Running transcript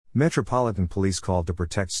Metropolitan Police called to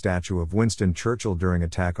protect statue of Winston Churchill during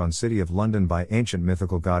attack on City of London by ancient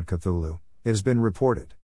mythical god Cthulhu, it has been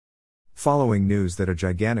reported. Following news that a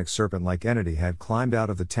gigantic serpent-like entity had climbed out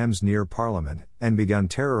of the Thames near Parliament and begun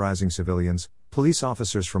terrorizing civilians, police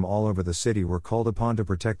officers from all over the city were called upon to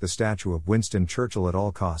protect the statue of Winston Churchill at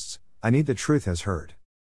all costs. I need the truth has heard.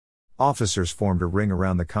 Officers formed a ring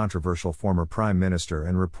around the controversial former Prime Minister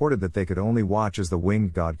and reported that they could only watch as the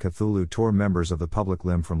winged god Cthulhu tore members of the public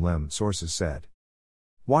limb from limb, sources said.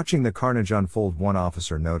 Watching the carnage unfold, one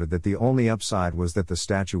officer noted that the only upside was that the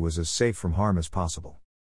statue was as safe from harm as possible.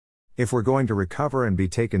 "If we're going to recover and be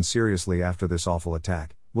taken seriously after this awful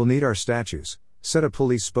attack, we'll need our statues," said a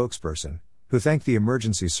police spokesperson, who thanked the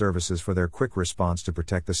emergency services for their quick response to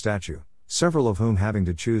protect the statue, several of whom having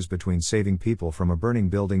to choose between saving people from a burning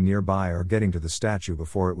building nearby or getting to the statue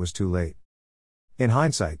before it was too late. "In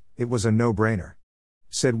hindsight, it was a no-brainer,"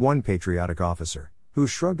 said one patriotic officer, who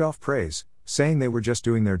shrugged off praise, saying they were just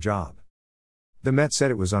doing their job. The Met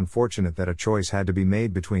said it was unfortunate that a choice had to be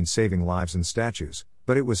made between saving lives and statues,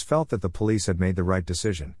 but it was felt that the police had made the right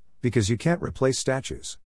decision, because you can't replace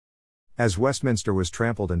statues. As Westminster was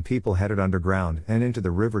trampled and people headed underground and into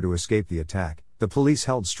the river to escape the attack, the police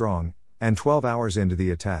held strong, and 12 hours into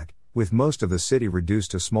the attack, with most of the city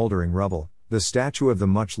reduced to smoldering rubble, the statue of the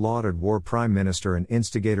much-lauded war prime minister and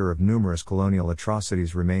instigator of numerous colonial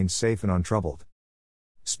atrocities remained safe and untroubled.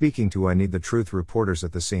 Speaking to I Need the Truth reporters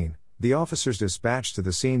at the scene, the officers dispatched to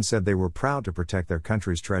the scene said they were proud to protect their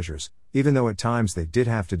country's treasures, even though at times they did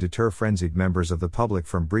have to deter frenzied members of the public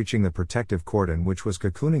from breaching the protective cordon which was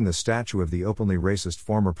cocooning the statue of the openly racist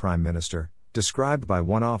former prime minister, described by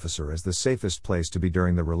one officer as the safest place to be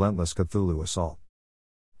during the relentless Cthulhu assault.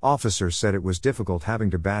 Officers said it was difficult having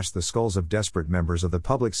to bash the skulls of desperate members of the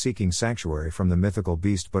public seeking sanctuary from the mythical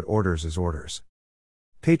beast, but orders is orders.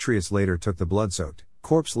 Patriots later took the blood-soaked,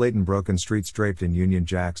 corpse-laden broken streets draped in Union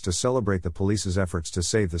Jacks to celebrate the police's efforts to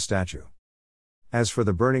save the statue. As for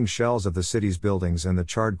the burning shells of the city's buildings and the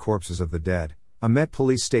charred corpses of the dead, a Met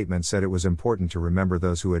Police statement said it was important to remember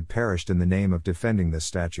those who had perished in the name of defending this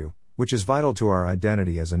statue, which is vital to our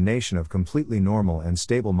identity as a nation of completely normal and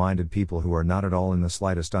stable-minded people who are not at all in the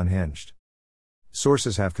slightest unhinged.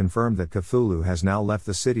 Sources have confirmed that Cthulhu has now left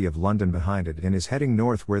the City of London behind it and is heading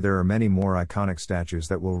north, where there are many more iconic statues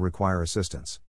that will require assistance.